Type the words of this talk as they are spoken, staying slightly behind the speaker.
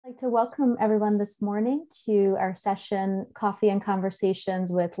I'd like to welcome everyone this morning to our session, Coffee and Conversations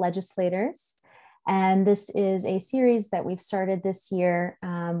with Legislators. And this is a series that we've started this year.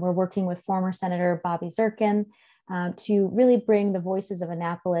 We're working with former Senator Bobby Zirkin to really bring the voices of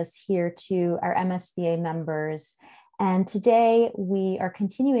Annapolis here to our MSBA members. And today we are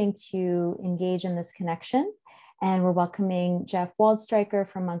continuing to engage in this connection. And we're welcoming Jeff Waldstreicher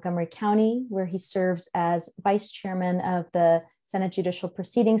from Montgomery County, where he serves as Vice Chairman of the Senate Judicial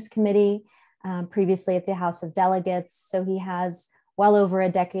Proceedings Committee, previously at the House of Delegates. So he has well over a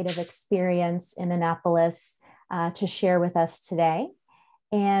decade of experience in Annapolis to share with us today.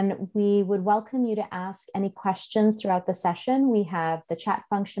 And we would welcome you to ask any questions throughout the session. We have the chat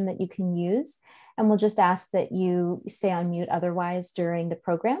function that you can use, and we'll just ask that you stay on mute otherwise during the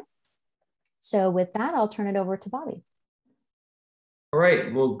program. So with that, I'll turn it over to Bobby. All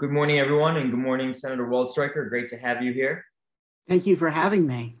right, well, good morning, everyone, and good morning, Senator Waldstreicher. Great to have you here. Thank you for having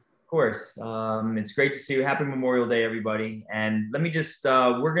me. Of course. It's great to see you. Happy Memorial Day, everybody. And let me just, we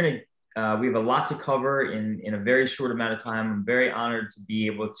have a lot to cover in a very short amount of time. I'm very honored to be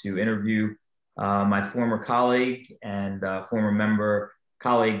able to interview my former colleague and former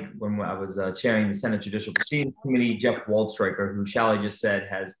colleague when I was chairing the Senate Judicial Proceedings Committee, Jeff Waldstreicher, who Shally just said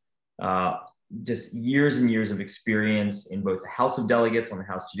has just years and years of experience in both the House of Delegates on the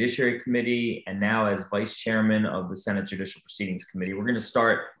House Judiciary Committee and now as Vice Chairman of the Senate Judicial Proceedings Committee. We're going to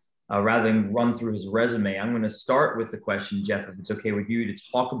start, rather than run through his resume, I'm going to start with the question, Jeff, if it's okay with you,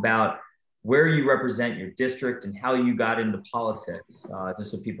 to talk about where you represent your district and how you got into politics,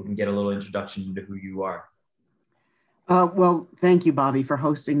 just so people can get a little introduction into who you are. Well, thank you, Bobby, for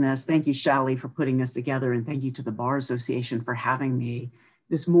hosting this. Thank you, Shally, for putting this together. And thank you to the Bar Association for having me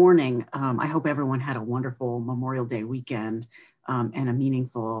this morning. I hope everyone had a wonderful Memorial Day weekend and a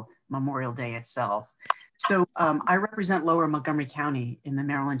meaningful Memorial Day itself. So I represent Lower Montgomery County in the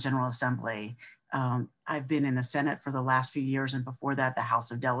Maryland General Assembly. I've been in the Senate for the last few years, and before that, the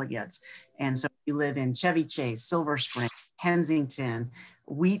House of Delegates. And so you live in Chevy Chase, Silver Spring, Kensington,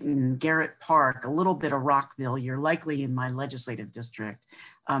 Wheaton, Garrett Park, a little bit of Rockville. You're likely in my legislative district.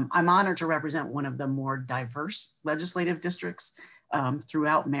 I'm honored to represent one of the more diverse legislative districts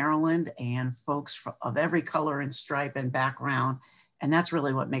throughout Maryland, and folks of every color and stripe and background. And that's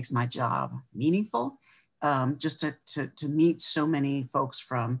really what makes my job meaningful, just to meet so many folks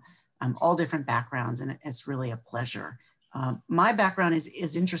from all different backgrounds, and it's really a pleasure. My background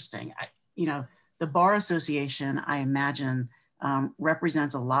is interesting. The Bar Association, I imagine,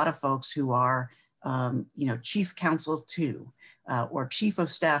 represents a lot of folks who are, chief counsel to, or chief of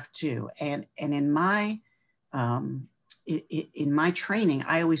staff to, and in my training,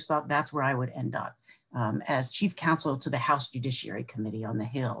 I always thought that's where I would end up, as chief counsel to the House Judiciary Committee on the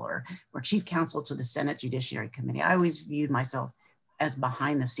Hill, or chief counsel to the Senate Judiciary Committee. I always viewed myself as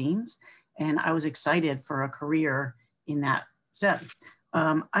behind the scenes, and I was excited for a career in that sense.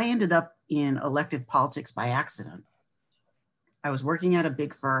 I ended up in elected politics by accident. I was working at a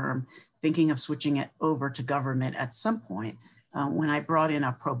big firm, thinking of switching it over to government at some point, when I brought in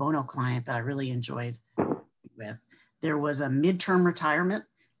a pro bono client that I really enjoyed with. There was a midterm retirement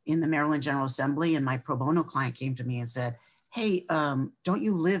in the Maryland General Assembly, and my pro bono client came to me and said, hey, don't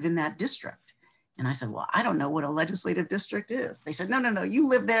you live in that district? And I said, well, I don't know what a legislative district is. They said, no, you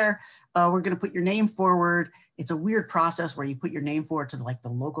live there. We're going to put your name forward. It's a weird process where you put your name forward to the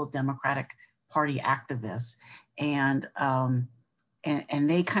local Democratic Party activists. And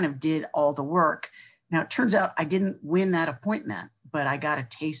they kind of did all the work. Now, it turns out I didn't win that appointment, but I got a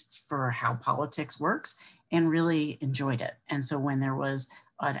taste for how politics works and really enjoyed it. And so when there was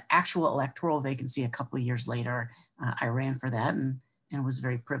an actual electoral vacancy a couple of years later, I ran for that and was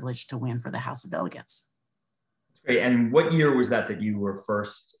very privileged to win for the House of Delegates. That's great. And what year was that you were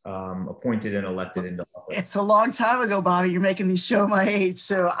first appointed and elected into office? It's a long time ago, Bobby. You're making me show my age.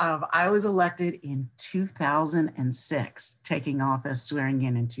 So I was elected in 2006, taking office, swearing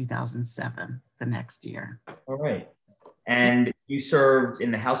in 2007, the next year. All right. And you served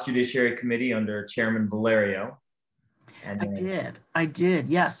in the House Judiciary Committee under Chairman Valerio. I did.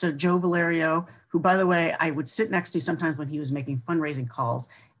 Yeah. So Joe Valerio, who, by the way, I would sit next to sometimes when he was making fundraising calls,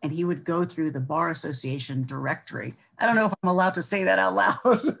 and he would go through the Bar Association directory. I don't know if I'm allowed to say that out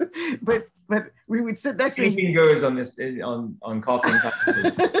loud, but we would sit next to him. Anything goes on this on Coffee and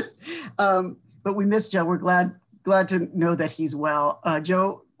Conversation. But we miss Joe. We're glad to know that he's well.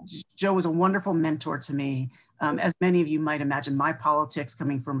 Joe was a wonderful mentor to me. As many of you might imagine, my politics,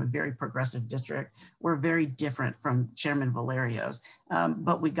 coming from a very progressive district, were very different from Chairman Valerio's,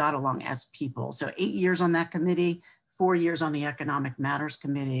 but we got along as people. So 8 years on that committee, 4 years on the Economic Matters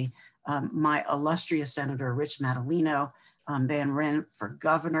Committee. My illustrious Senator Rich Madaleno then ran for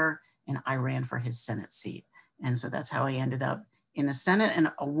governor, and I ran for his Senate seat. And so that's how I ended up in the Senate,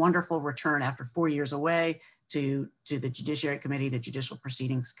 and a wonderful return after 4 years away to the Judiciary Committee, the Judicial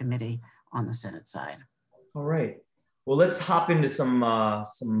Proceedings Committee on the Senate side. All right. Well, let's hop into some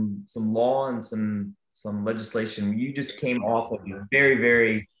law and some legislation. You just came off of a very,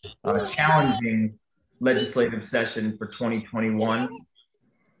 very challenging legislative session for 2021.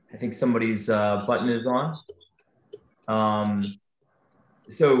 I think somebody's button is on.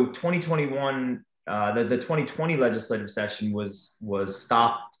 So 2021, the 2020 legislative session was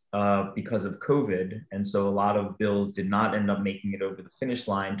stopped because of COVID, and so a lot of bills did not end up making it over the finish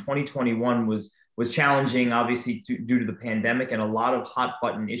line. 2021 was challenging, obviously, due to the pandemic and a lot of hot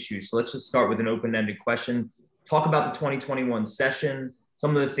button issues. So let's just start with an open-ended question. Talk about the 2021 session,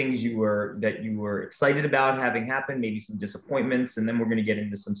 some of the things that you were excited about having happen, maybe some disappointments, and then we're going to get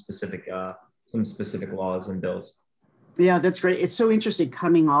into some specific laws and bills. Yeah, that's great. It's so interesting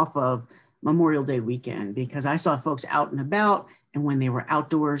coming off of Memorial Day weekend, because I saw folks out and about, and when they were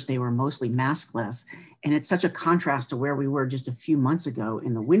outdoors, they were mostly maskless. And it's such a contrast to where we were just a few months ago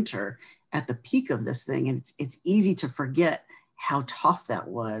in the winter at the peak of this thing. And it's easy to forget how tough that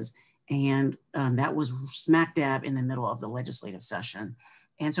was. And that was smack dab in the middle of the legislative session.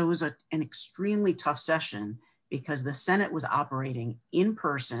 And so it was an extremely tough session because the Senate was operating in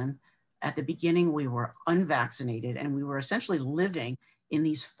person. At the beginning, we were unvaccinated, and we were essentially living in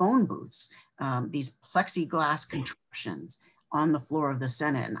these phone booths, these plexiglass contraptions on the floor of the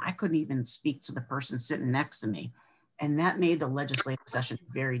Senate. And I couldn't even speak to the person sitting next to me. And that made the legislative session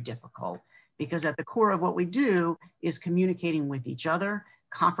very difficult, because at the core of what we do is communicating with each other,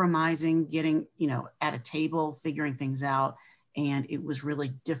 compromising, getting, at a table, figuring things out. And it was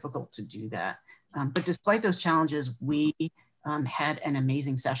really difficult to do that. But despite those challenges, we had an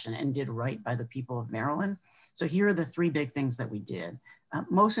amazing session and did right by the people of Maryland. So here are the three big things that we did.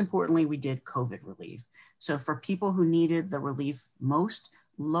 Most importantly, we did COVID relief. So for people who needed the relief most,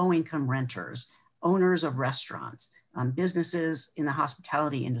 low-income renters, owners of restaurants, businesses in the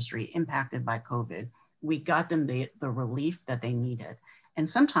hospitality industry impacted by COVID, we got them the relief that they needed. And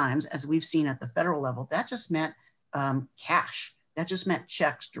sometimes, as we've seen at the federal level, that just meant cash. That just meant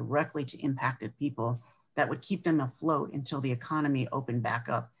checks directly to impacted people that would keep them afloat until the economy opened back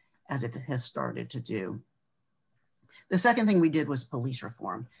up, as it has started to do. The second thing we did was police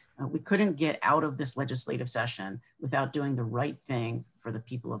reform. We couldn't get out of this legislative session without doing the right thing for the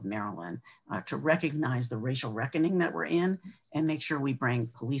people of Maryland, to recognize the racial reckoning that we're in and make sure we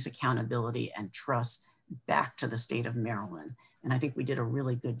bring police accountability and trust back to the state of Maryland. And I think we did a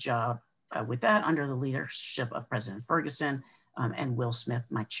really good job with that under the leadership of President Ferguson and Will Smith,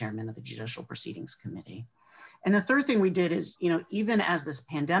 my chairman of the Judicial Proceedings Committee. And the third thing we did is, even as this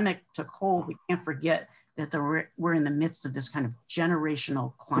pandemic took hold, we can't forget that we're in the midst of this kind of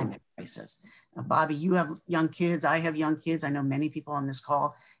generational climate crisis. Bobby, you have young kids, I have young kids. I know many people on this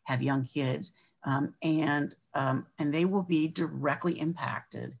call have young kids, and they will be directly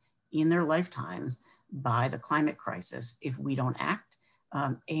impacted in their lifetimes by the climate crisis if we don't act.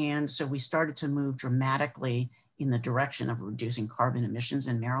 And so we started to move dramatically in the direction of reducing carbon emissions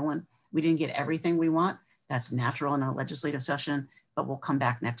in Maryland. We didn't get everything we want. That's natural in a legislative session, but we'll come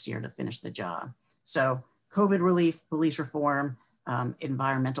back next year to finish the job. So COVID relief, police reform,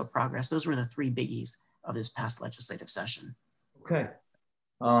 environmental progress, those were the three biggies of this past legislative session. Okay.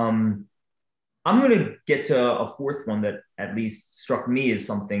 I'm going to get to a fourth one that at least struck me as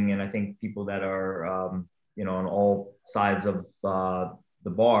something, and I think people that are, on all sides of the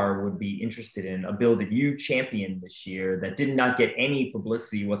bar would be interested in, a bill that you championed this year that did not get any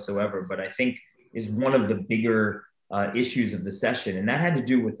publicity whatsoever, but I think is one of the bigger issues of the session, and that had to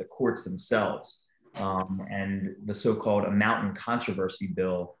do with the courts themselves and the so-called amount in controversy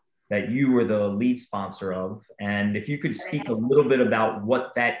bill that you were the lead sponsor of. And if you could speak a little bit about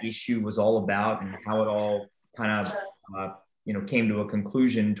what that issue was all about and how it all kind of, came to a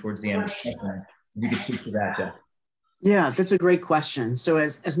conclusion towards the end of the session, if you could speak to that, Jeff. Yeah, that's a great question. So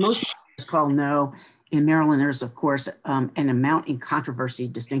as most people on this call know, in Maryland, there's, of course, an amount in controversy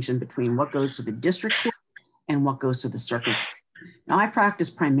distinction between what goes to the district court and what goes to the circuit. Now, I practice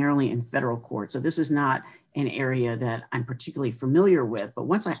primarily in federal court, so this is not an area that I'm particularly familiar with, but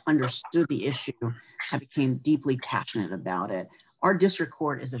once I understood the issue, I became deeply passionate about it. Our district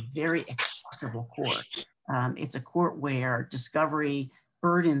court is a very accessible court. It's a court where discovery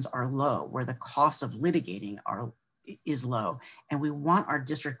burdens are low, where the cost of litigating is low. And we want our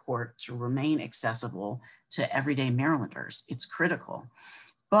district court to remain accessible to everyday Marylanders. It's critical.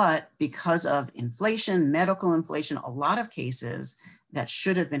 But because of inflation, medical inflation, a lot of cases that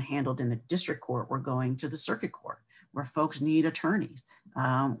should have been handled in the district court were going to the circuit court, where folks need attorneys,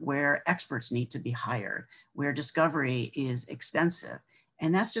 where experts need to be hired, where discovery is extensive.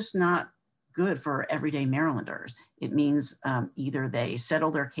 And that's just not good for everyday Marylanders. It means either they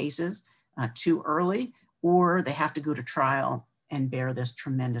settle their cases too early, or they have to go to trial and bear this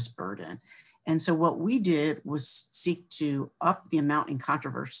tremendous burden. And so what we did was seek to up the amount in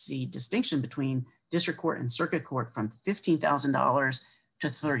controversy distinction between district court and circuit court from $15,000 to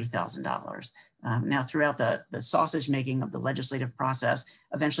 $30,000. Now, throughout the sausage making of the legislative process,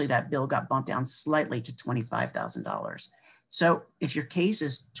 eventually that bill got bumped down slightly to $25,000. So if your case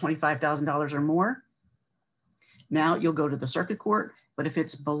is $25,000 or more, now you'll go to the circuit court, but if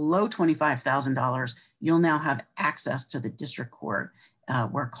it's below $25,000, you'll now have access to the district court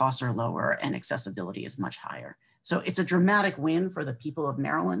where costs are lower and accessibility is much higher. So it's a dramatic win for the people of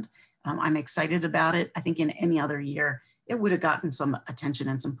Maryland. I'm excited about it. I think in any other year, it would have gotten some attention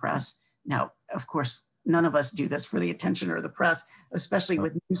and some press. Now, of course, none of us do this for the attention or the press, especially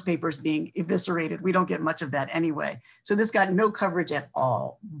with newspapers being eviscerated. We don't get much of that anyway. So this got no coverage at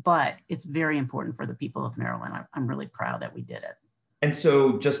all, but it's very important for the people of Maryland. I'm really proud that we did it. And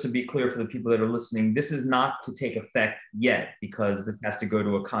so just to be clear for the people that are listening, this is not to take effect yet because this has to go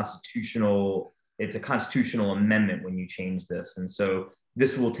to it's a constitutional amendment when you change this. And so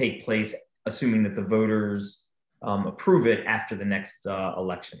this will take place assuming that the voters approve it after the next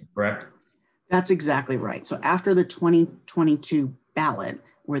election, correct? That's exactly right. So after the 2022 ballot,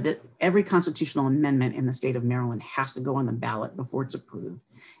 where every constitutional amendment in the state of Maryland has to go on the ballot before it's approved.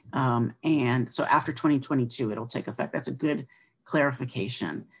 And so after 2022, it'll take effect. That's a good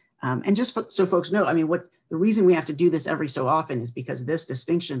clarification. And just so folks know, I mean, the reason we have to do this every so often is because this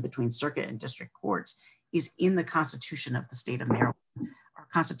distinction between circuit and district courts is in the Constitution of the state of Maryland. Our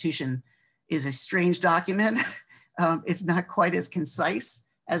Constitution is a strange document. It's not quite as concise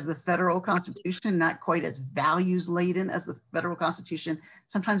as the federal Constitution, not quite as values laden as the federal Constitution.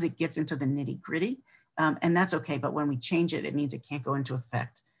 Sometimes it gets into the nitty gritty, and that's okay. But when we change it, it means it can't go into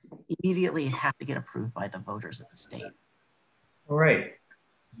effect immediately. It has to get approved by the voters of the state. All right.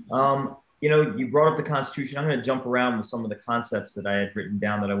 You brought up the Constitution. I'm going to jump around with some of the concepts that I had written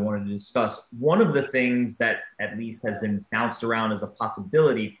down that I wanted to discuss. One of the things that at least has been bounced around as a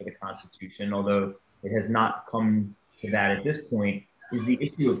possibility for the Constitution, although it has not come to that at this point, is the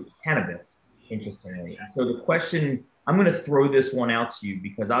issue of cannabis, interestingly. So the question, I'm going to throw this one out to you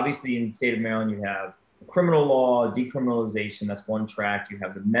because obviously in the state of Maryland, you have the criminal law, decriminalization, that's one track. You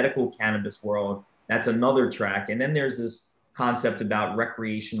have the medical cannabis world, that's another track. And then there's this concept about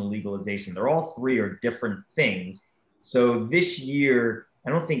recreational legalization. They're all three are different things. So this year, I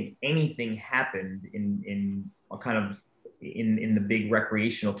don't think anything happened in the big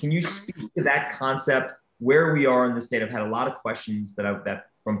recreational. Can you speak to that concept, where we are in the state? I've had a lot of questions that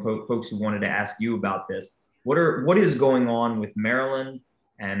from folks who wanted to ask you about this. What is going on with Maryland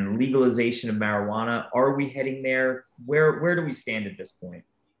and legalization of marijuana? Are we heading there? Where do we stand at this point?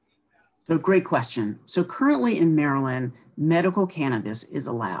 So great question. So currently in Maryland, medical cannabis is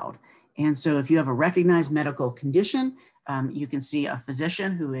allowed. And so if you have a recognized medical condition, you can see a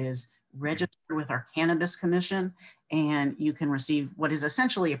physician who is registered with our Cannabis Commission, and you can receive what is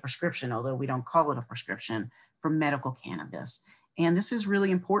essentially a prescription, although we don't call it a prescription, for medical cannabis. And this is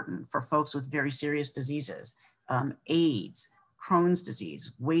really important for folks with very serious diseases, AIDS, Crohn's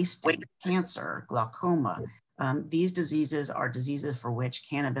disease, wasting, cancer, glaucoma. These diseases are diseases for which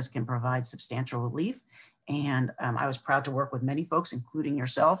cannabis can provide substantial relief. And I was proud to work with many folks, including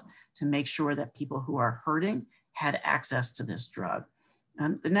yourself, to make sure that people who are hurting had access to this drug.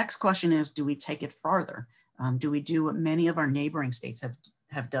 The next question is, do we take it farther? Do we do what many of our neighboring states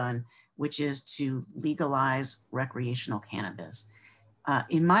have done, which is to legalize recreational cannabis?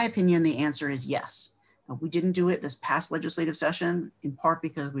 In my opinion, the answer is yes. We didn't do it this past legislative session, in part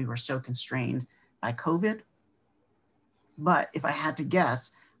because we were so constrained by COVID. But if I had to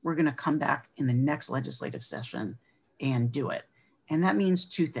guess, we're going to come back in the next legislative session and do it. And that means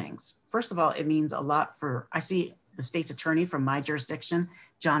two things. First of all, it means a lot I see the state's attorney from my jurisdiction,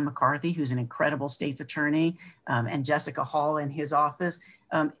 John McCarthy, who's an incredible state's attorney, and Jessica Hall in his office.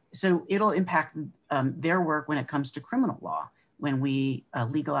 So it'll impact their work when it comes to criminal law, when we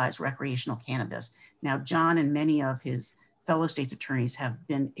legalize recreational cannabis. Now, John and many of his fellow state's attorneys have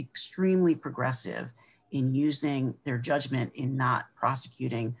been extremely progressive in using their judgment in not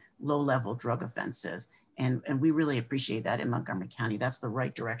prosecuting low-level drug offenses. And we really appreciate that in Montgomery County. That's the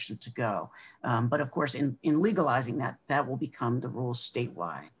right direction to go. But of course, in legalizing that will become the rules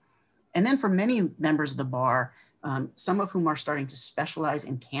statewide. And then for many members of the bar, some of whom are starting to specialize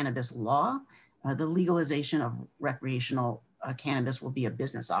in cannabis law, the legalization of recreational cannabis will be a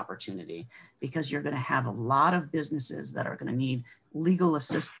business opportunity, because you're going to have a lot of businesses that are going to need legal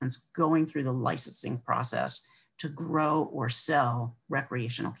assistance going through the licensing process to grow or sell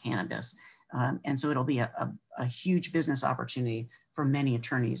recreational cannabis. And so it'll be a huge business opportunity for many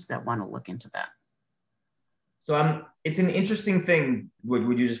attorneys that want to look into that. So it's an interesting thing what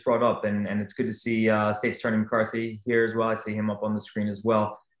you just brought up, and it's good to see State's Attorney McCarthy here as well. I see him up on the screen as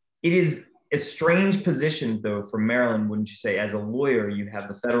well. It is a strange position, though, for Maryland, wouldn't you say? As a lawyer, you have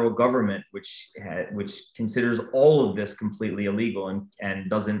the federal government, which considers all of this completely illegal and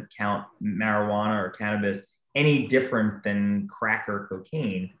doesn't count marijuana or cannabis any different than crack or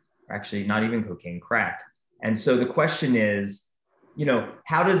cocaine. Actually, not even cocaine, crack. And so the question is,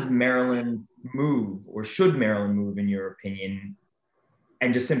 how does Maryland move, or should Maryland move, in your opinion,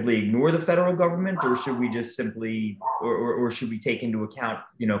 and just simply ignore the federal government, or should we just simply, or should we take into account,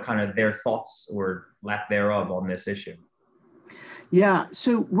 kind of their thoughts or lack thereof on this issue? Yeah,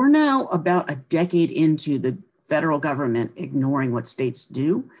 so we're now about a decade into the federal government ignoring what states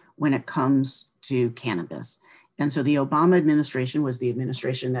do when it comes to cannabis. And so the Obama administration was the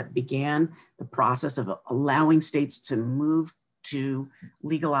administration that began the process of allowing states to move to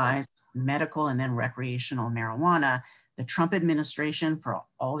legalize medical and then recreational marijuana. The Trump administration, for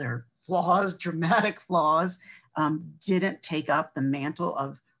all their flaws, dramatic flaws, didn't take up the mantle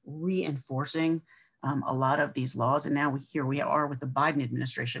of reinforcing a lot of these laws. And now here we are with the Biden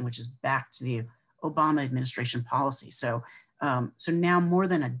administration, which is back to the Obama administration policy. So now more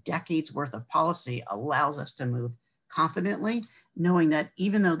than a decade's worth of policy allows us to move confidently, knowing that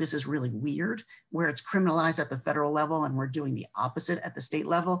even though this is really weird, where it's criminalized at the federal level and we're doing the opposite at the state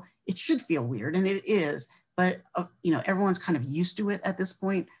level, it should feel weird, and it is. But everyone's kind of used to it at this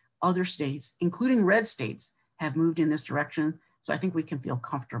point. Other states, including red states, have moved in this direction. So I think we can feel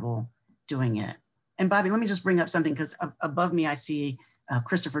comfortable doing it. And Bobby, let me just bring up something, because above me, I see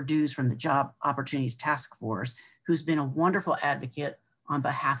Christopher Dews from the Job Opportunities Task Force, who's been a wonderful advocate on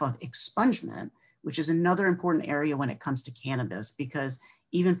behalf of expungement, which is another important area when it comes to cannabis, because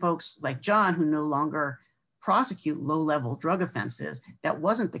even folks like John, who no longer prosecute low-level drug offenses, that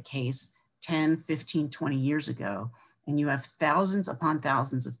wasn't the case 10, 15, 20 years ago. And you have thousands upon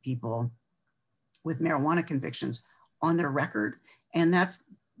thousands of people with marijuana convictions on their record. And that's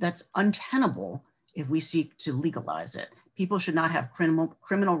untenable if we seek to legalize it. People should not have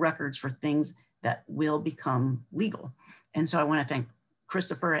criminal records for things that will become legal. And so I want to thank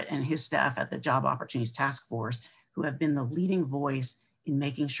Christopher and his staff at the Job Opportunities Task Force, who have been the leading voice in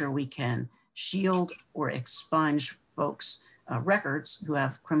making sure we can shield or expunge folks' records who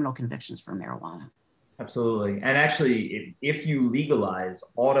have criminal convictions for marijuana. Absolutely. And actually, if you legalize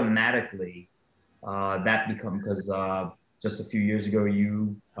automatically, that becomes, because just a few years ago,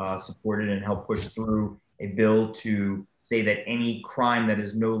 you supported and helped push through a bill to say that any crime that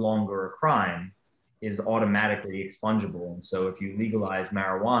is no longer a crime is automatically expungible. And so if you legalize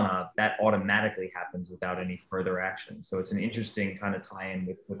marijuana, that automatically happens without any further action. So it's an interesting kind of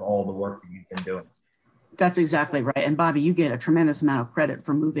tie-in with all the work that you've been doing. That's exactly right. And Bobby, you get a tremendous amount of credit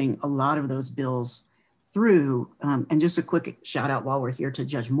for moving a lot of those bills through. And just a quick shout out while we're here to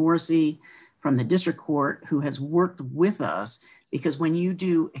Judge Morrissey from the district court, who has worked with us, because when you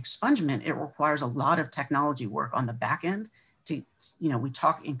do expungement, it requires a lot of technology work on the back end to, we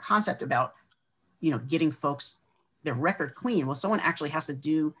talk in concept about, getting folks their record clean. Well, someone actually has to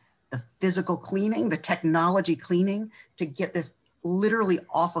do the physical cleaning, the technology cleaning, to get this literally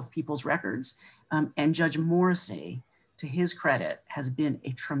off of people's records. And Judge Morrissey, to his credit, has been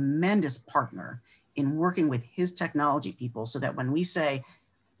a tremendous partner in working with his technology people, so that when we say,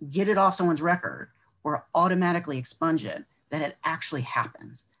 get it off someone's record or automatically expunge it, that it actually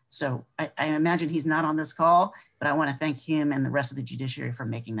happens. So I imagine he's not on this call, but I want to thank him and the rest of the judiciary for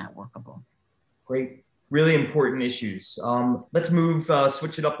making that workable. Great, really important issues. Let's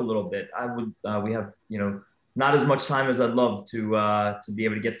switch it up a little bit. We have, not as much time as I'd love to be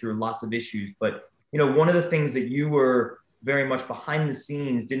able to get through lots of issues, but one of the things that you were very much behind the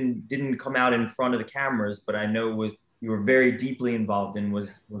scenes, didn't come out in front of the cameras, but I know you were very deeply involved in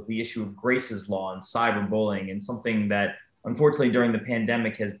was the issue of Grace's Law and cyberbullying, and something that unfortunately during the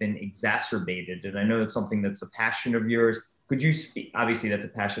pandemic has been exacerbated. And I know it's something that's a passion of yours. Could you speak, obviously that's a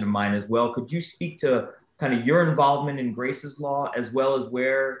passion of mine as well. Could you speak to kind of your involvement in Grace's Law, as well as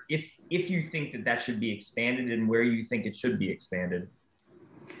where, if you think that should be expanded, and where you think it should be expanded?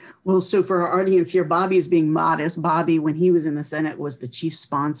 Well, so for our audience here, Bobby is being modest. Bobby, when he was in the Senate, was the chief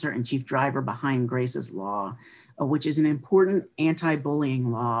sponsor and chief driver behind Grace's Law, which is an important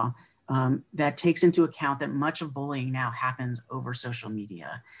anti-bullying law that takes into account that much of bullying now happens over social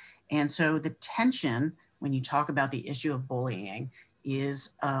media. And so the tension when you talk about the issue of bullying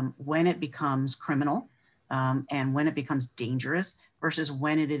is when it becomes criminal and when it becomes dangerous versus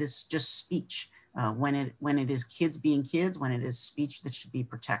when it is just speech, when it is kids being kids, when it is speech that should be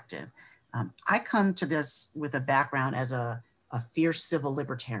protected. I come to this with a background as a fierce civil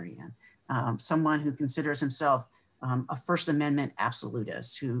libertarian, someone who considers himself a First Amendment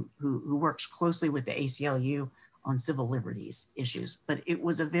absolutist who works closely with the ACLU on civil liberties issues. But it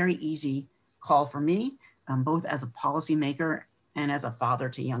was a very easy call for me, both as a policymaker and as a father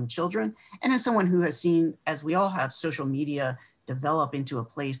to young children, and as someone who has seen, as we all have, social media develop into a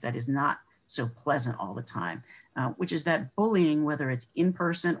place that is not so pleasant all the time, which is that bullying, whether it's in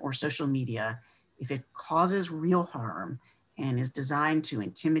person or social media, if it causes real harm and is designed to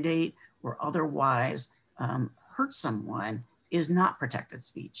intimidate or otherwise hurt someone, is not protected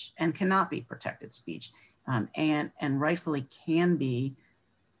speech and cannot be protected speech, and rightfully can be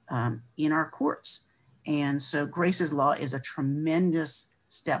in our courts. And so Grace's Law is a tremendous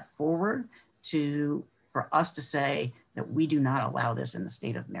step forward for us to say that we do not allow this in the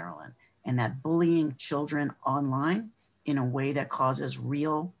state of Maryland, and that bullying children online in a way that causes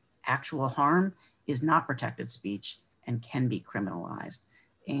real, actual harm is not protected speech and can be criminalized.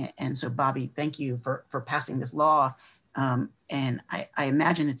 And so, Bobby, thank you for passing this law. And I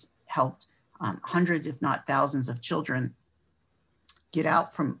imagine it's helped hundreds, if not thousands of children get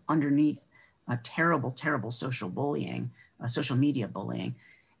out from underneath terrible, terrible social bullying, social media bullying.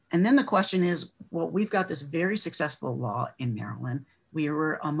 And then the question is, well, we've got this very successful law in Maryland. We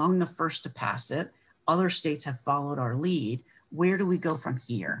were among the first to pass it. Other states have followed our lead. Where do we go from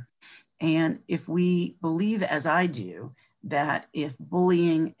here? And if we believe, as I do, that if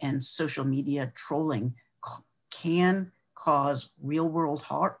bullying and social media trolling can cause real world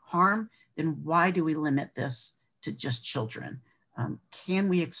harm, then why do we limit this to just children? Can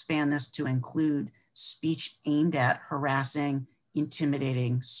we expand this to include speech aimed at harassing,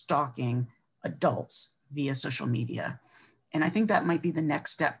 intimidating, stalking adults via social media? And I think that might be the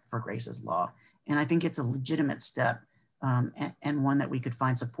next step for Grace's Law. And I think it's a legitimate step and one that we could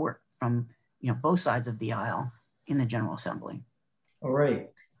find support from both sides of the aisle in the General Assembly. All right.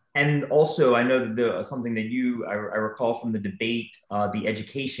 And also, I know that something that I recall from the debate, the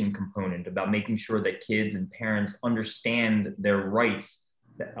education component about making sure that kids and parents understand their rights,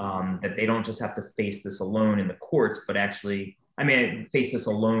 that they don't just have to face this alone in the courts, but actually, face this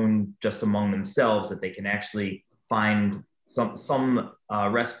alone just among themselves, that they can actually find some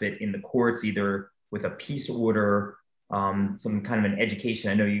respite in the courts, either with a peace order, some kind of an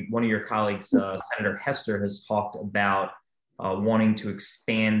education. I know one of your colleagues, Senator Hester, has talked about wanting to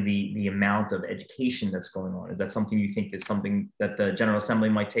expand the amount of education that's going on. Is that something you think is something that the General Assembly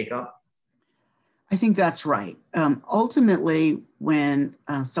might take up? I think that's right. Ultimately, when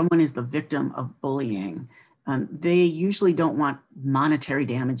someone is the victim of bullying, they usually don't want monetary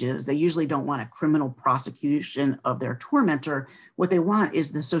damages. They usually don't want a criminal prosecution of their tormentor. What they want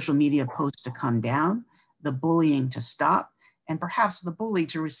is the social media post to come down, the bullying to stop, and perhaps the bully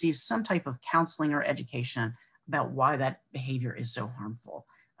to receive some type of counseling or education about why that behavior is so harmful.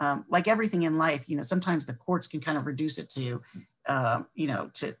 Like everything in life, sometimes the courts can kind of reduce it to,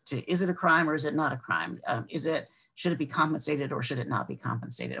 is it a crime or is it not a crime? Should it be compensated or should it not be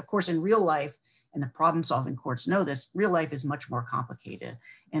compensated? Of course, in real life, and the problem-solving courts know this, real life is much more complicated.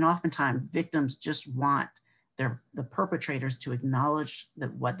 And oftentimes victims just want the perpetrators to acknowledge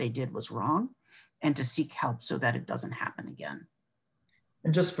that what they did was wrong and to seek help so that it doesn't happen again.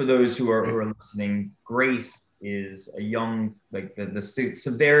 And just for those who are listening, Grace is a young, the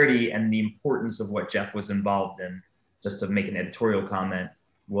severity and the importance of what Jeff was involved in, just to make an editorial comment,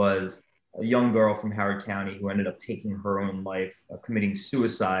 was a young girl from Howard County who ended up taking her own life, committing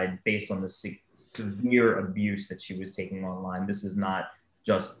suicide based on the severe abuse that she was taking online. This is not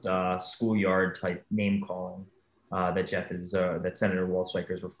just schoolyard type name calling that Senator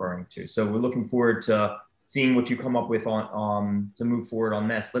Waldstreicher is referring to. So we're looking forward to seeing what you come up with to move forward on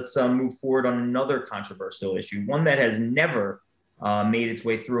this. Let's move forward on another controversial issue, one that has never made its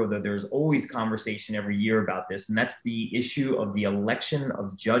way through, although there's always conversation every year about this, and that's the issue of the election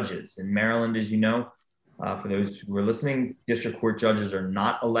of judges. In Maryland, as you know, for those who are listening, district court judges are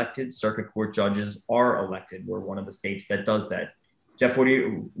not elected. Circuit court judges are elected. We're one of the states that does that. Jeff,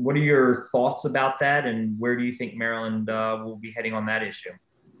 what are your thoughts about that, and where do you think Maryland will be heading on that issue?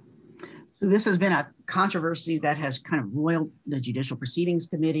 So this has been a controversy that has kind of roiled the Judicial Proceedings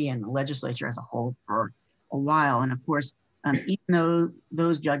Committee and the legislature as a whole for a while. And of course, even though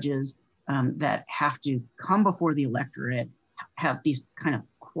those judges that have to come before the electorate have these kind of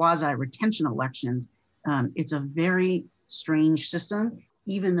quasi-retention elections, it's a very strange system.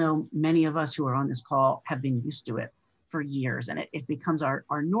 even though many of us who are on this call have been used to it for years, and it becomes our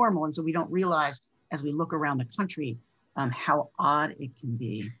normal. And so we don't realize as we look around the country how odd it can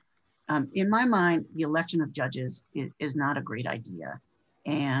be. In my mind, the election of judges is not a great idea.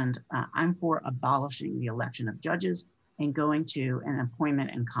 And I'm for abolishing the election of judges and going to an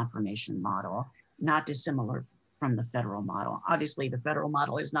appointment and confirmation model, not dissimilar from the federal model. Obviously, the federal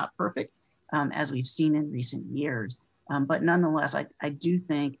model is not perfect, as we've seen in recent years. But nonetheless, I do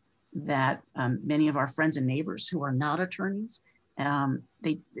think that many of our friends and neighbors who are not attorneys,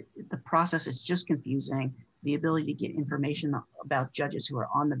 the process is just confusing. The ability to get information about judges who are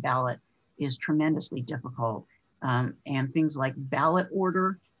on the ballot is tremendously difficult. And things like ballot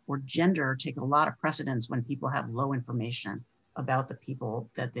order or gender take a lot of precedence when people have low information about the people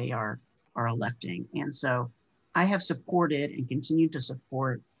that they are electing. And so I have supported and continue to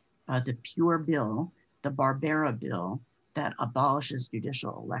support the pure bill, the Barbera bill, that abolishes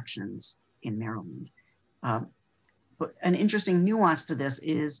judicial elections in Maryland. But an interesting nuance to this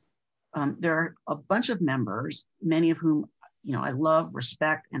is there are a bunch of members, many of whom I love,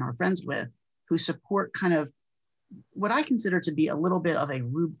 respect, and are friends with, who support kind of what I consider to be a little bit of a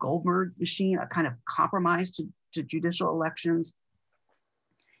Rube Goldberg machine, a kind of compromise to judicial elections.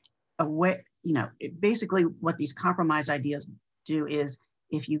 Basically what these compromise ideas do is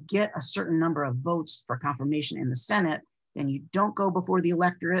if you get a certain number of votes for confirmation in the Senate, then you don't go before the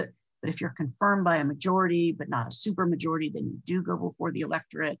electorate. But if you're confirmed by a majority, but not a super majority, then you do go before the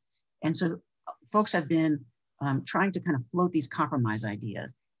electorate. And so folks have been trying to kind of float these compromise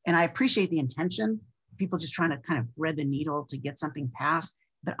ideas. And I appreciate the intention, people just trying to kind of thread the needle to get something passed.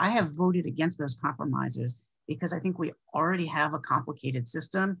 But I have voted against those compromises because I think we already have a complicated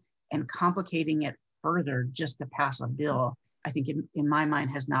system, and complicating it further just to pass a bill, I think in my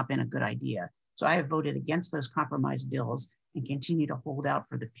mind has not been a good idea. So I have voted against those compromise bills and continue to hold out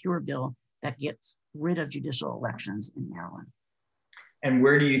for the pure bill that gets rid of judicial elections in Maryland. And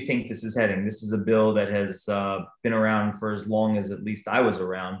where do you think this is heading? This is a bill that has been around for as long as at least I was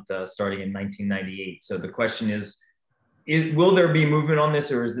around, starting in 1998. So the question is will there be movement on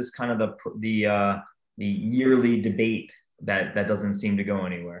this, or is this kind of the yearly debate that doesn't seem to go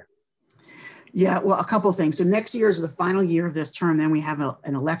anywhere? Yeah, well, a couple of things. So next year is the final year of this term. Then we have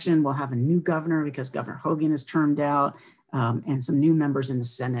an election. We'll have a new governor because Governor Hogan is termed out, and some new members in the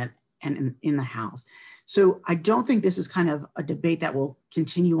Senate and in the House. So I don't think this is kind of a debate that will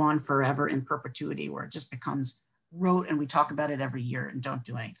continue on forever in perpetuity, where it just becomes rote and we talk about it every year and don't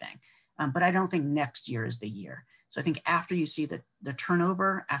do anything. But I don't think next year is the year. So I think after you see the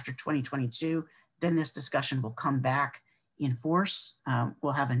turnover after 2022, then this discussion will come back in force.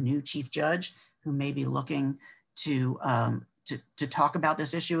 We'll have a new chief judge who may be looking to talk about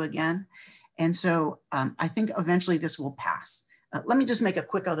this issue again. And so I think eventually this will pass. Let me just make a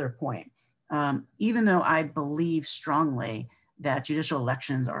quick other point. Even though I believe strongly that judicial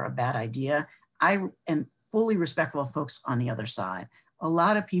elections are a bad idea, I am fully respectful of folks on the other side. A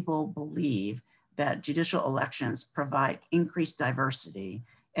lot of people believe that judicial elections provide increased diversity,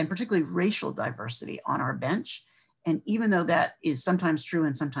 and particularly racial diversity, on our bench. And even though that is sometimes true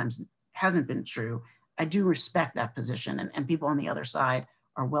and sometimes hasn't been true, I do respect that position. And people on the other side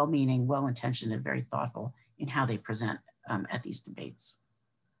are well-meaning, well-intentioned, and very thoughtful in how they present at these debates.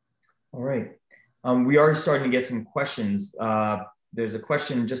 All right. We are starting to get some questions. There's a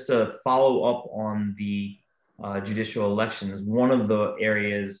question just to follow up on the judicial elections. One of the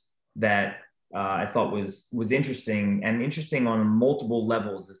areas that I thought was interesting, and interesting on multiple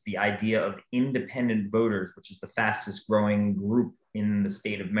levels, is the idea of independent voters, which is the fastest growing group in the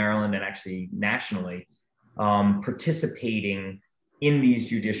state of Maryland and actually nationally, participating in these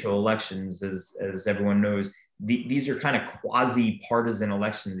judicial elections. As everyone knows, these are kind of quasi-partisan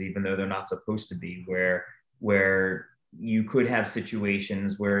elections, even though they're not supposed to be, where you could have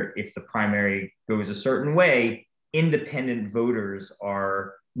situations where if the primary goes a certain way, independent voters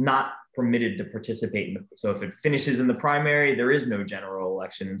are not permitted to participate in it. So if it finishes in the primary, there is no general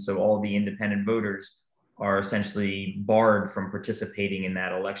election. And so all the independent voters are essentially barred from participating in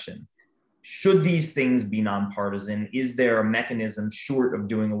that election. Should these things be nonpartisan? Is there a mechanism short of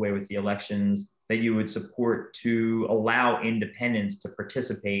doing away with the elections that you would support to allow independents to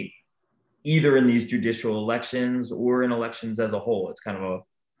participate either in these judicial elections or in elections as a whole? It's kind of an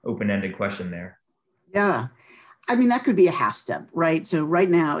open-ended question there. Yeah. I mean, that could be a half step, right? So right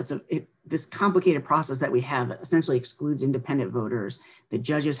now, this complicated process that we have essentially excludes independent voters. The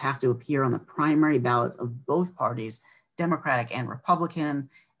judges have to appear on the primary ballots of both parties, Democratic and Republican.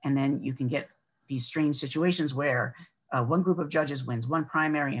 And then you can get these strange situations where one group of judges wins one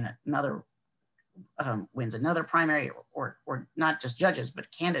primary and another wins another primary, or not just judges,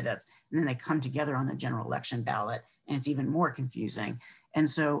 but candidates. And then they come together on the general election ballot, and it's even more confusing. And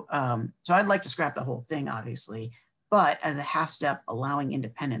so, so I'd like to scrap the whole thing, obviously, but as a half step, allowing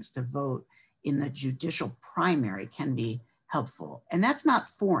independents to vote in the judicial primary can be helpful. And that's not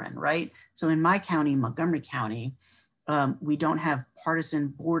foreign, right? So in my county, Montgomery County, we don't have partisan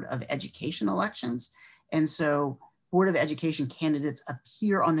Board of Education elections. And so Board of Education candidates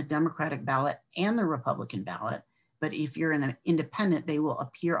appear on the Democratic ballot and the Republican ballot. But if you're an independent, they will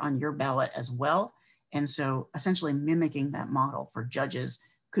appear on your ballot as well. And so essentially mimicking that model for judges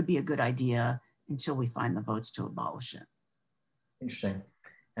could be a good idea until we find the votes to abolish it. Interesting,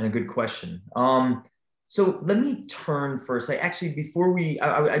 and a good question. So let me turn first. Before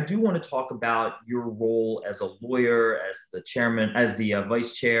I do want to talk about your role as a lawyer, as the chairman, as the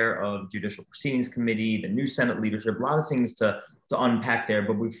vice chair of Judicial Proceedings Committee, the new Senate leadership, a lot of things to unpack there.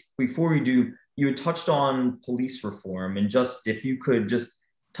 But before we do, you had touched on police reform, and just if you could just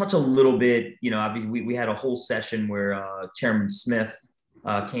touch a little bit, obviously we had a whole session where Chairman Smith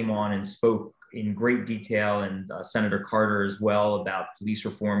came on and spoke in great detail, and Senator Carter as well, about police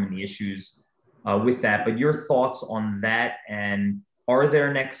reform and the issues with that. But your thoughts on that, and are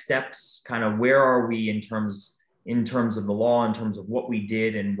there next steps? Kind of where are we in terms of the law, in terms of what we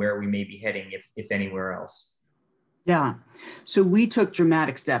did and where we may be heading, if anywhere else? Yeah, so we took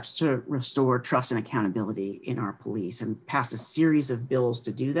dramatic steps to restore trust and accountability in our police and passed a series of bills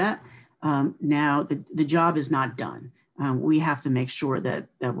to do that. Now the job is not done. We have to make sure that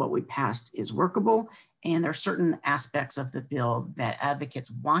what we passed is workable. And there are certain aspects of the bill that advocates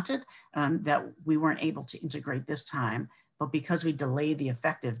wanted that we weren't able to integrate this time. But because we delayed the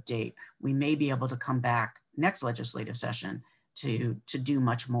effective date, we may be able to come back next legislative session to do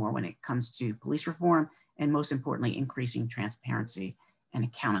much more when it comes to police reform, and most importantly, increasing transparency and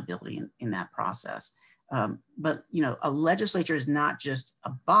accountability in that process. But a legislature is not just a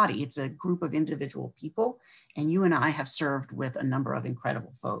body, it's a group of individual people. And you and I have served with a number of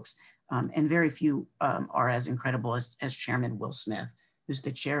incredible folks. And very few are as incredible as Chairman Will Smith, who's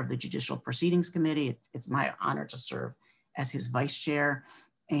the chair of the Judicial Proceedings Committee. It's my honor to serve as his vice chair.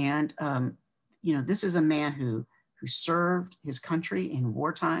 And this is a man who served his country in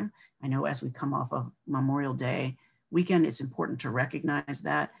wartime. I know as we come off of Memorial Day weekend, it's important to recognize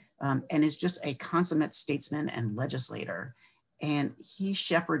that. And is just a consummate statesman and legislator. And he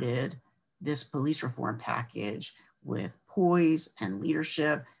shepherded this police reform package with poise and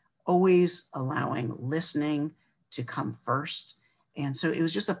leadership, always allowing listening to come first. And so it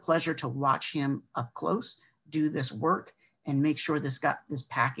was just a pleasure to watch him up close do this work and make sure this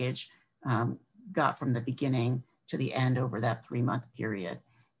package got from the beginning to the end over that 3-month period.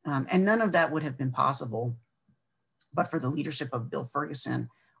 And none of that would have been possible but for the leadership of Bill Ferguson,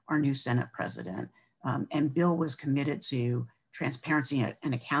 our new Senate president. And Bill was committed to transparency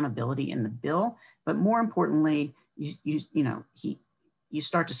and accountability in the bill, but more importantly, you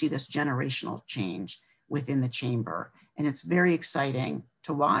start to see this generational change within the chamber, and it's very exciting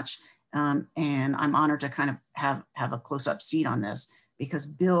to watch. And I'm honored to kind of have a close-up seat on this, because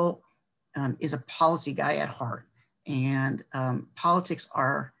Bill is a policy guy at heart, and politics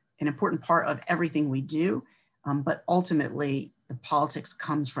are an important part of everything we do, but ultimately the politics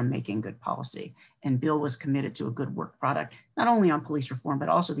comes from making good policy. And Bill was committed to a good work product, not only on police reform, but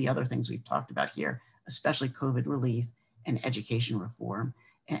also the other things we've talked about here, especially COVID relief and education reform.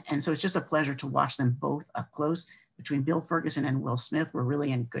 And so it's just a pleasure to watch them both up close. Between Bill Ferguson and Will Smith, we're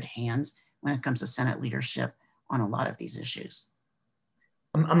really in good hands when it comes to Senate leadership on a lot of these issues.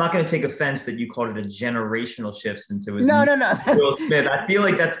 I'm not going to take offense that you called it a generational shift, since it was no. Will Smith. I feel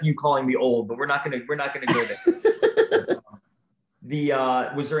like that's you calling me old, but we're not going to go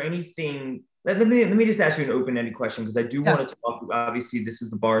there. Was there anything? Let me just ask you an open-ended question, because I do want to talk. Obviously, this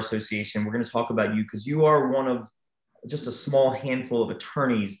is the Bar Association. We're going to talk about you because you are one of just a small handful of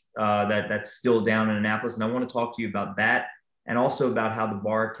attorneys that's still down in Annapolis, and I want to talk to you about that, and also about how the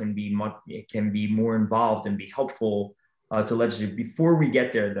bar can be more involved and be helpful to legislation. Before we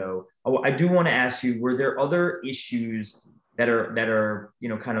get there, though, I do want to ask you: were there other issues that are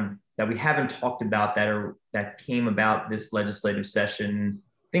kind of that we haven't talked about that came about this legislative session?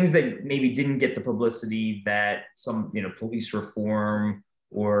 Things that maybe didn't get the publicity that some police reform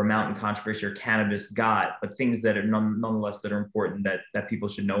or mountain controversy or cannabis got, but things that are nonetheless that are important that people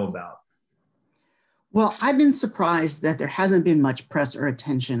should know about? Well, I've been surprised that there hasn't been much press or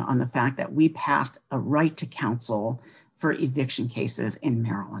attention on the fact that we passed a right to counsel for eviction cases in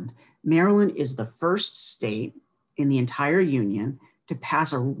Maryland. Maryland is the first state in the entire union to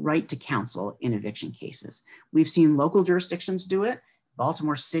pass a right to counsel in eviction cases. We've seen local jurisdictions do it,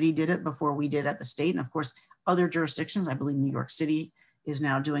 Baltimore City did it before we did at the state. And of course, other jurisdictions, I believe New York City is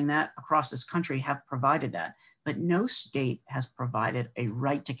now doing that across this country, have provided that. But no state has provided a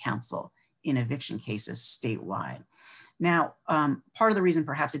right to counsel in eviction cases statewide. Now, part of the reason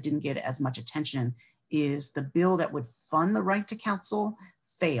perhaps it didn't get as much attention is the bill that would fund the right to counsel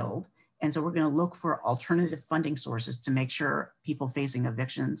failed. And so we're going to look for alternative funding sources to make sure people facing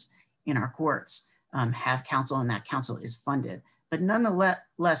evictions in our courts have counsel, and that counsel is funded. But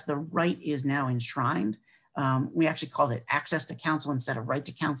nonetheless, the right is now enshrined. We actually called it access to counsel instead of right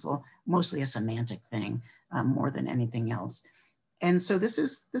to counsel, mostly a semantic thing more than anything else. And so this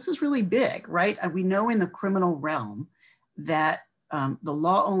is really big, right? We know in the criminal realm that the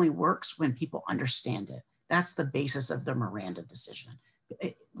law only works when people understand it. That's the basis of the Miranda decision.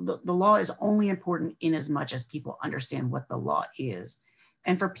 The law is only important in as much as people understand what the law is.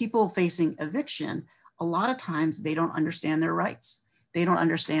 And for people facing eviction, a lot of times they don't understand their rights. They don't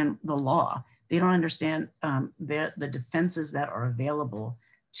understand the law. They don't understand the defenses that are available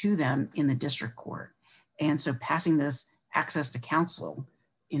to them in the district court. And so passing this access to counsel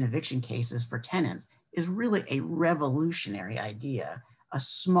in eviction cases for tenants is really a revolutionary idea, a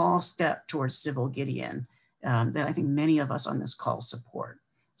small step towards civil Gideon that I think many of us on this call support.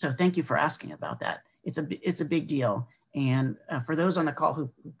 So thank you for asking about that. It's a big deal. And for those on the call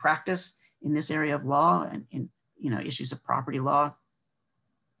who practice in this area of law and in issues of property law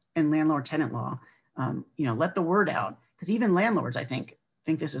and landlord-tenant law, let the word out, because even landlords, I think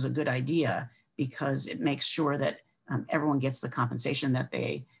this is a good idea because it makes sure that everyone gets the compensation that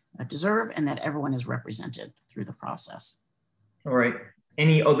they deserve and that everyone is represented through the process. All right.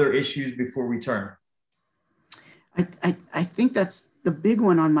 Any other issues before we turn? I think that's the big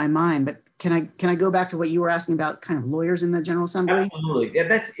one on my mind, but can I go back to what you were asking about kind of lawyers in the General Assembly? Absolutely. Yeah,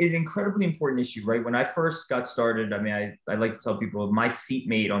 that's an incredibly important issue, right? When I first got started, I mean, I like to tell people my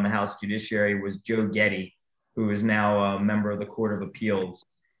seatmate on the House Judiciary was Joe Getty, who is now a member of the Court of Appeals.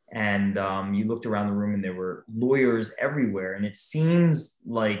 And you looked around the room and there were lawyers everywhere. And it seems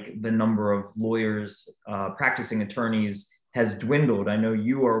like the number of lawyers, practicing attorneys has dwindled. I know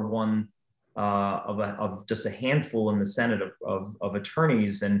you are one of just a handful in the Senate of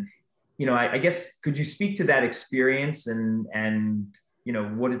attorneys. And, I guess, could you speak to that experience and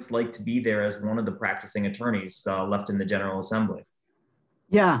what it's like to be there as one of the practicing attorneys left in the General Assembly?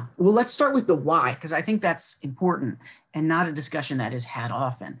 Yeah, well, let's start with the why, because I think that's important and not a discussion that is had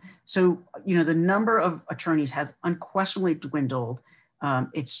often. So, the number of attorneys has unquestionably dwindled.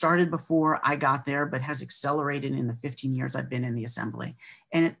 It started before I got there, but has accelerated in the 15 years I've been in the Assembly.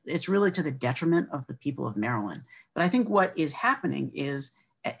 And it's really to the detriment of the people of Maryland. But I think what is happening is,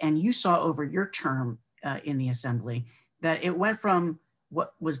 and you saw over your term in the Assembly, that it went from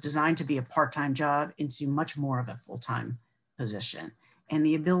what was designed to be a part-time job into much more of a full-time position. And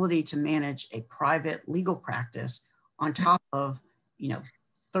the ability to manage a private legal practice on top of,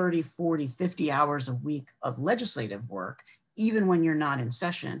 30, 40, 50 hours a week of legislative work, even when you're not in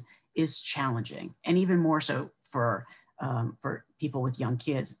session, is challenging. And even more so for people with young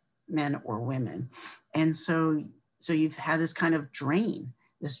kids, men or women. And so you've had this kind of drain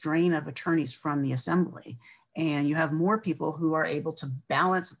of attorneys from the Assembly. And you have more people who are able to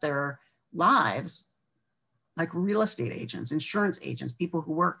balance their lives, like real estate agents, insurance agents, people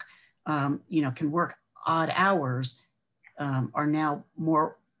who work, can work odd hours, are now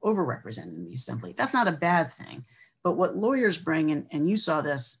more overrepresented in the Assembly. That's not a bad thing. But what lawyers bring, and you saw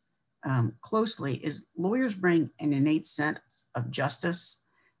this closely, is lawyers bring an innate sense of justice,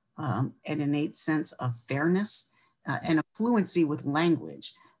 an innate sense of fairness, and a fluency with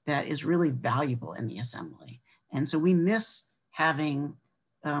language that is really valuable in the Assembly. And so we miss having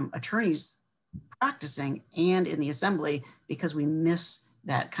attorneys practicing and in the Assembly because we miss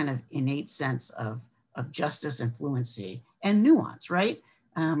that kind of innate sense of justice and fluency and nuance, right?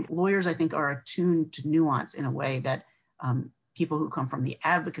 Lawyers, I think, are attuned to nuance in a way that people who come from the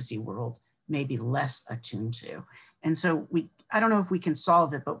advocacy world may be less attuned to. And so I don't know if we can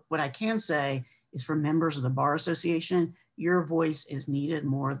solve it, but what I can say is for members of the Bar Association, your voice is needed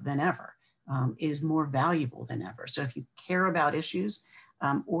more than ever, is more valuable than ever. So if you care about issues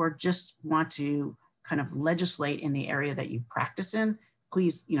or just want to kind of legislate in the area that you practice in,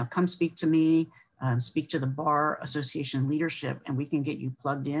 please, come speak to me, speak to the Bar Association leadership, and we can get you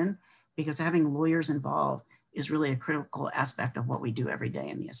plugged in, because having lawyers involved is really a critical aspect of what we do every day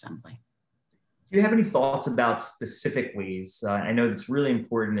in the Assembly. Do you have any thoughts about specific ways? I know that's really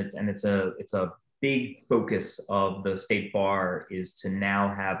important, and it's a big focus of the state bar is to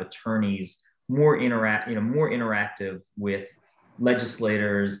now have attorneys more interactive with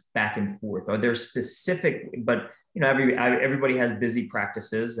legislators back and forth. Are there specific, but everybody has busy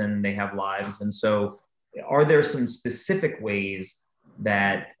practices and they have lives. And so are there some specific ways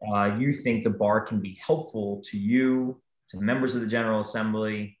that you think the bar can be helpful to you, to members of the General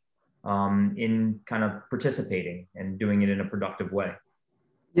Assembly, in kind of participating and doing it in a productive way?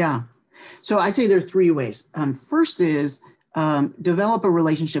 Yeah. So I'd say there are three ways. First is develop a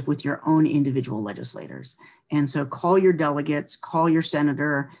relationship with your own individual legislators. And so call your delegates, call your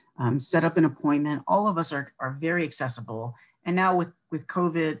senator, set up an appointment. All of us are very accessible. And now with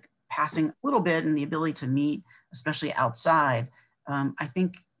COVID passing a little bit and the ability to meet, especially outside, I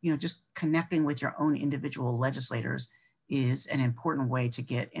think just connecting with your own individual legislators is an important way to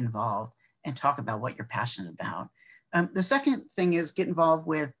get involved and talk about what you're passionate about. The second thing is get involved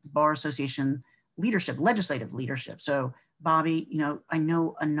with Bar Association leadership, legislative leadership. So Bobby, I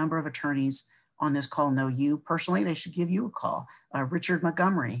know a number of attorneys on this call know you personally. They should give you a call. Richard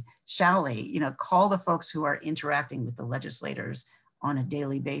Montgomery, Shally, call the folks who are interacting with the legislators on a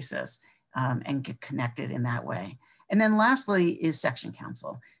daily basis and get connected in that way. And then lastly is section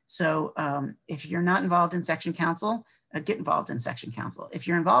council. So if you're not involved in section council, get involved in section council. If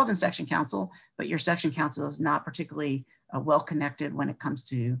you're involved in section council, but your section council is not particularly well connected when it comes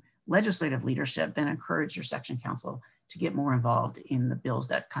to legislative leadership, then encourage your section council to get more involved in the bills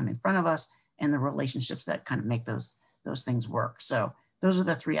that come in front of us and the relationships that kind of make those things work. So those are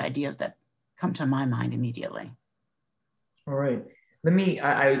the three ideas that come to my mind immediately. All right.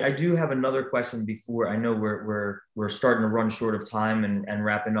 I do have another question before. I know we're starting to run short of time and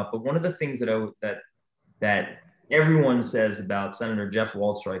wrapping up, but one of the things that everyone says about Senator Jeff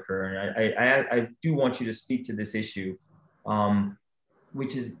Waldstreicher, and I do want you to speak to this issue,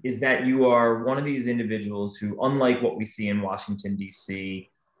 which is that you are one of these individuals who, unlike what we see in Washington, D.C.,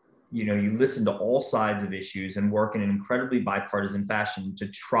 you listen to all sides of issues and work in an incredibly bipartisan fashion to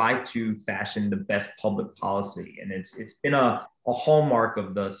try to fashion the best public policy. And it's been a hallmark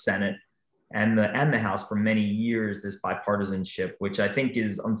of the Senate and the House for many years, this bipartisanship, which I think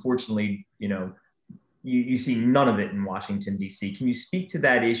is unfortunately, you see none of it in Washington, D.C. Can you speak to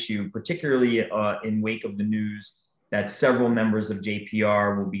that issue, particularly in wake of the news that several members of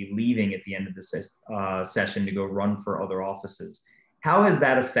JPR will be leaving at the end of the session to go run for other offices? How has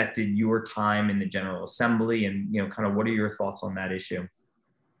that affected your time in the General Assembly, and kind of what are your thoughts on that issue?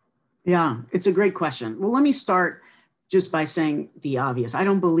 Yeah, it's a great question. Well, let me start just by saying the obvious. I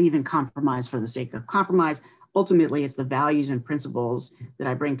don't believe in compromise for the sake of compromise. Ultimately, it's the values and principles that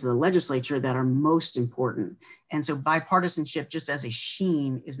I bring to the legislature that are most important. And so bipartisanship, just as a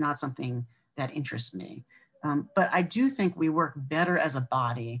sheen, is not something that interests me. But I do think we work better as a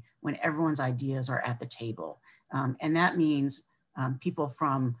body when everyone's ideas are at the table. And that means people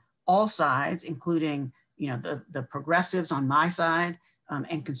from all sides, including the progressives on my side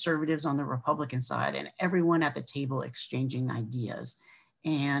and conservatives on the Republican side, and everyone at the table exchanging ideas.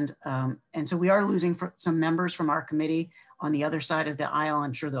 And so we are losing some members from our committee on the other side of the aisle.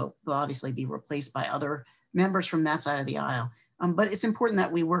 I'm sure they'll obviously be replaced by other members from that side of the aisle. But it's important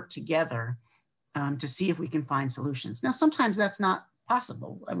that we work together to see if we can find solutions. Now, sometimes that's not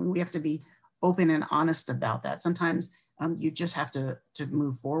possible. I mean, we have to be open and honest about that. Sometimes you just have to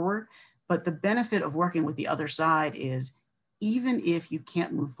move forward. But the benefit of working with the other side is even if you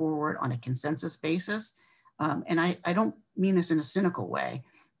can't move forward on a consensus basis, and I don't mean this in a cynical way,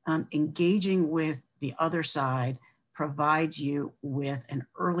 engaging with the other side provides you with an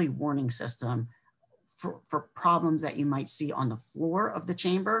early warning system for problems that you might see on the floor of the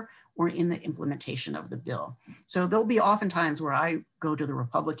chamber or in the implementation of the bill. So there'll be oftentimes where I go to the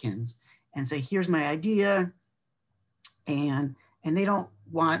Republicans and say, here's my idea, and they don't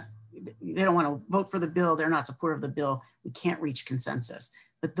want to vote for the bill. They're not supportive of the bill. We can't reach consensus.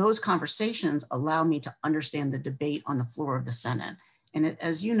 But those conversations allow me to understand the debate on the floor of the Senate. And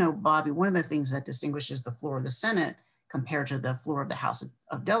as you know, Bobby, one of the things that distinguishes the floor of the Senate compared to the floor of the House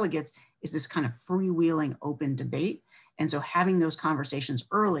of Delegates is this kind of freewheeling open debate. And so having those conversations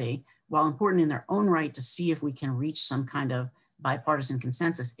early, while important in their own right to see if we can reach some kind of bipartisan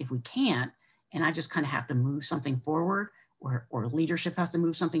consensus, if we can't, and I just kind of have to move something forward, or leadership has to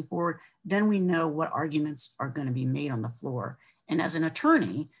move something forward, then we know what arguments are going to be made on the floor. And as an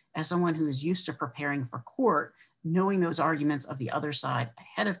attorney, as someone who is used to preparing for court, knowing those arguments of the other side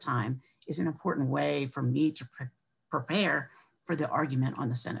ahead of time is an important way for me to prepare for the argument on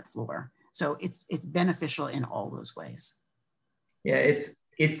the Senate floor. So it's beneficial in all those ways. Yeah,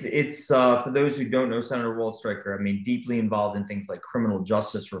 it's for those who don't know Senator Waldstreicher, I mean, deeply involved in things like criminal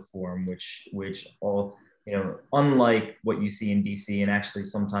justice reform, which all, unlike what you see in DC and actually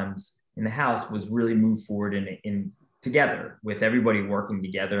sometimes in the House, was really moved forward in together with everybody working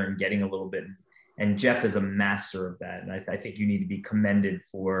together and getting a little bit And Jeff is a master of that. And I think you need to be commended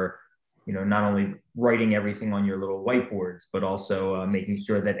for, you know, not only writing everything on your little whiteboards, but also making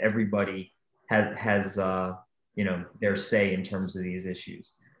sure that everybody has you know, their say in terms of these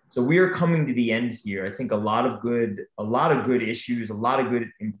issues. So we are coming to the end here. I think a lot of good issues, a lot of good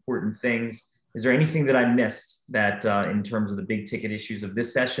important things. Is there anything that I missed that in terms of the big ticket issues of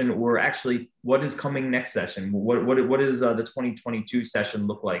this session, or actually what is coming next session? What does the 2022 session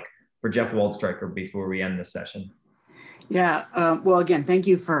look like for Jeff Waldstreicher before we end this session? Yeah, well, again, thank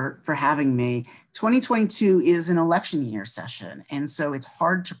you for having me. 2022 is an election year session, and so it's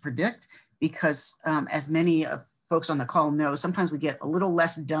hard to predict because as many of folks on the call know, sometimes we get a little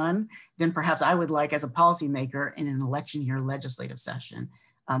less done than perhaps I would like as a policymaker in an election year legislative session.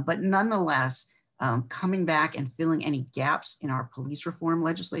 But nonetheless, coming back and filling any gaps in our police reform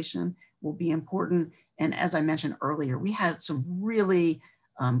legislation will be important. And as I mentioned earlier, we had some really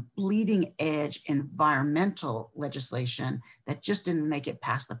bleeding edge environmental legislation that just didn't make it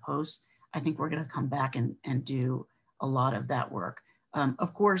past the post. I think we're going to come back and do a lot of that work.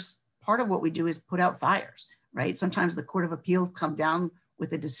 Of course, part of what we do is put out fires, right? Sometimes the Court of Appeal come down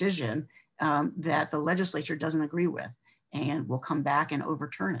with a decision that the legislature doesn't agree with, and we'll come back and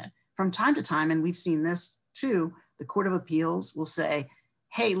overturn it. From time to time, and we've seen this too, the Court of Appeals will say,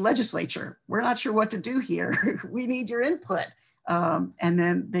 hey, legislature, we're not sure what to do here. We need your input. And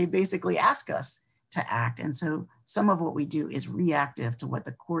then they basically ask us to act. And so some of what we do is reactive to what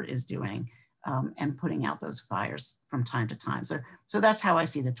the court is doing and putting out those fires from time to time. So that's how I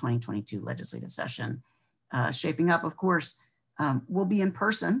see the 2022 legislative session shaping up. Of course, we'll be in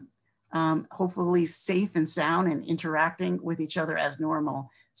person, hopefully safe and sound and interacting with each other as normal.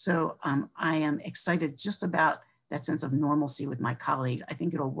 So I am excited just about that sense of normalcy with my colleagues. I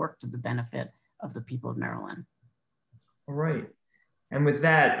think it'll work to the benefit of the people of Maryland. All right. And with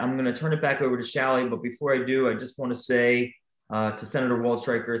that, I'm going to turn it back over to Shally. But before I do, I just want to say to Senator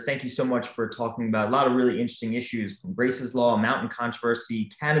Waldstreicher, thank you so much for talking about a lot of really interesting issues from Grace's Law, mountain controversy,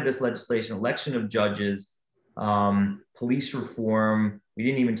 cannabis legislation, election of judges, police reform. We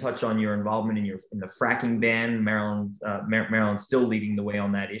didn't even touch on your involvement in the fracking ban. Maryland's still leading the way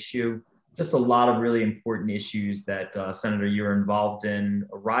on that issue. Just a lot of really important issues that, Senator, you're involved in,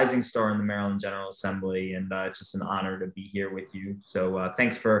 a rising star in the Maryland General Assembly, and it's just an honor to be here with you. So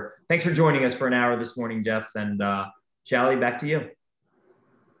thanks for joining us for an hour this morning, Jeff. And Shally, back to you.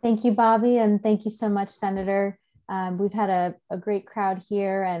 Thank you, Bobby, and thank you so much, Senator. We've had a great crowd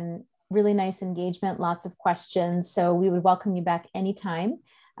here and really nice engagement, lots of questions. So we would welcome you back anytime,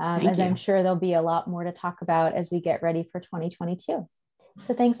 as I'm sure there'll be a lot more to talk about as we get ready for 2022.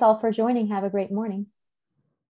 So thanks all for joining. Have a great morning.